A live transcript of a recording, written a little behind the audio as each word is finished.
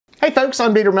Hey folks,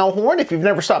 I'm Melhorn. If you've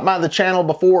never stopped by the channel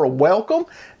before, welcome.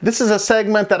 This is a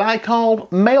segment that I call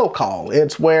Mail Call.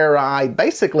 It's where I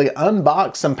basically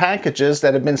unbox some packages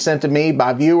that have been sent to me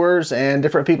by viewers and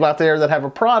different people out there that have a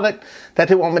product that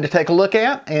they want me to take a look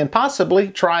at and possibly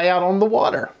try out on the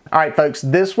water. All right folks,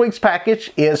 this week's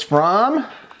package is from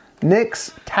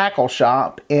Nick's Tackle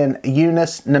Shop in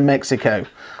Eunice, New Mexico.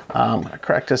 I'm gonna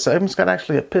crack this open. It's got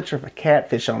actually a picture of a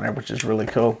catfish on there, which is really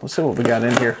cool. Let's see what we got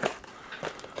in here.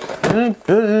 Open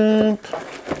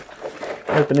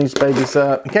these babies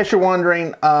up. In case you're wondering,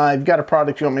 if you've got a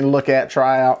product you want me to look at,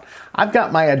 try out, I've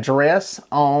got my address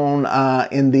on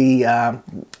in the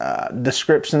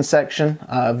description section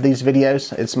of these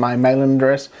videos. It's my mailing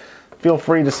address. Feel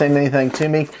free to send anything to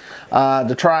me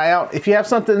to try out. If you have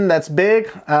something that's big,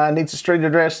 needs a street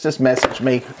address, just message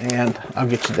me and I'll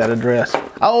get you that address.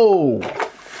 Oh,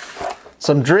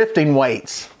 some drifting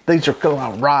weights. These are cool.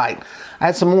 All right. I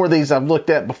had some more of these I've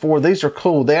looked at before. These are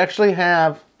cool. They actually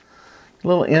have a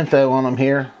little info on them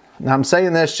here. Now I'm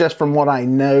saying this just from what I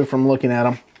know from looking at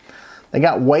them. They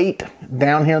got weight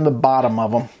down here in the bottom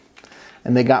of them,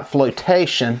 and they got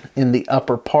flotation in the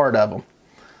upper part of them.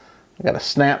 I got a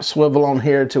snap swivel on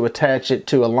here to attach it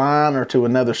to a line or to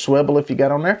another swivel if you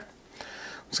got on there.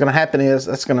 What's going to happen is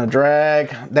that's going to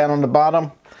drag down on the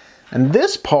bottom, and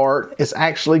this part is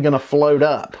actually going to float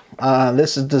up.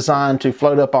 This is designed to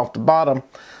float up off the bottom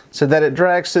so that it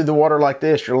drags through the water like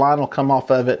this. Your line will come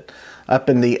off of it up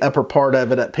in the upper part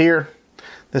of it up here.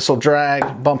 This will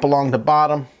drag, bump along the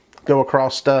bottom, go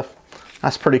across stuff.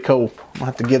 That's pretty cool. I'll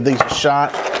have to give these a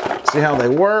shot, see how they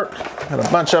work. Got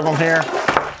a bunch of them here.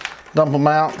 Dump them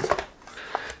out.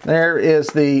 There is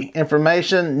the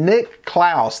information. Nick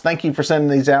Klaus, thank you for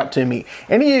sending these out to me.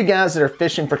 Any of you guys that are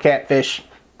fishing for catfish,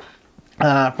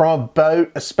 from a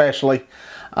boat especially,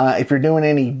 if you're doing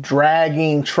any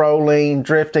dragging, trolling,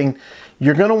 drifting,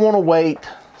 you're going to want to weight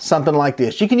something like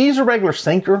this. You can use a regular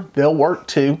sinker. They'll work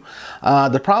too.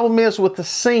 The problem is with the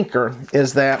sinker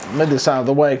is that, move this out of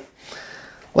the way.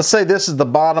 Let's say this is the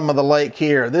bottom of the lake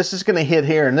here. This is going to hit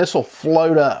here and this will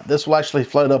float up. This will actually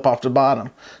float up off the bottom.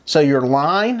 So your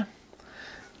line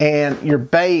and your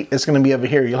bait is going to be over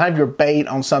here. You'll have your bait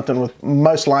on something with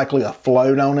most likely a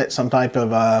float on it, some type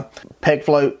of peg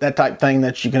float, that type thing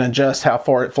that you can adjust how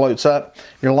far it floats up.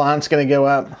 Your line's going to go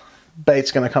up,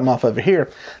 bait's going to come off over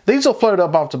here. These will float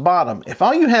up off the bottom. If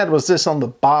all you had was this on the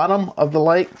bottom of the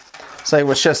lake, say it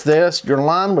was just this, your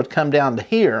line would come down to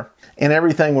here and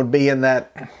everything would be in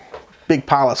that big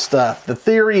pile of stuff. The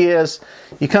theory is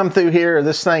you come through here,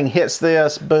 this thing hits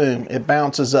this, boom, it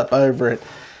bounces up over it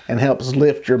and helps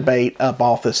lift your bait up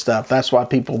off this stuff. That's why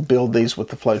people build these with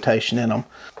the flotation in them.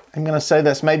 I'm going to say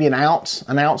that's maybe an ounce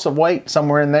of weight,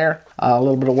 somewhere in there. A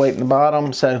little bit of weight in the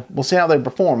bottom, so we'll see how they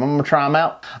perform. I'm going to try them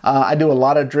out. I do a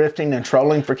lot of drifting and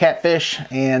trolling for catfish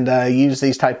and use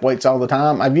these type weights all the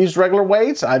time. I've used regular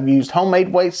weights. I've used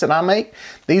homemade weights that I make.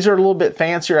 These are a little bit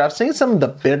fancier. I've seen some of the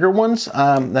bigger ones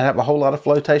that have a whole lot of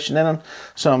flotation in them,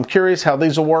 so I'm curious how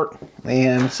these will work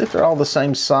and see if they're all the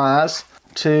same size.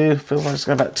 Feels like it's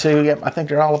got about two. Yep, I think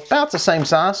they're all about the same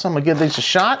size, so I'm going to give these a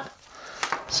shot.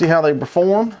 See how they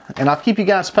perform, and I'll keep you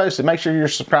guys posted. Make sure you're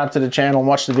subscribed to the channel and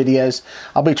watch the videos.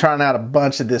 I'll be trying out a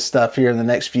bunch of this stuff here in the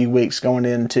next few weeks going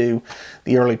into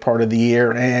the early part of the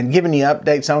year and giving you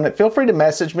updates on it. Feel free to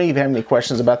message me if you have any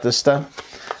questions about this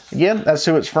stuff. Again, that's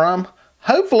who it's from.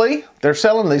 Hopefully they're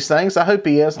selling these things. I hope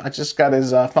he is. I just got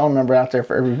his phone number out there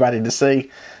for everybody to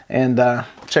see and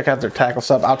check out their tackle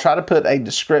stuff. I'll try to put a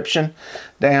description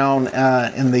down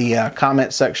in the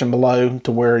comment section below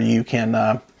to where you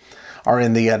can or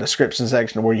in the description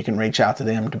section where you can reach out to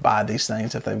them to buy these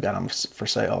things if they've got them for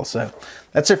sale. So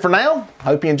that's it for now.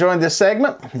 Hope you enjoyed this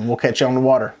segment, and we'll catch you on the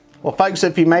water. Well, folks,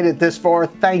 if you made it this far,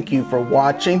 thank you for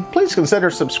watching. Please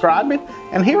consider subscribing,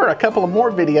 and here are a couple of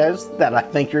more videos that I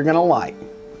think you're going to like.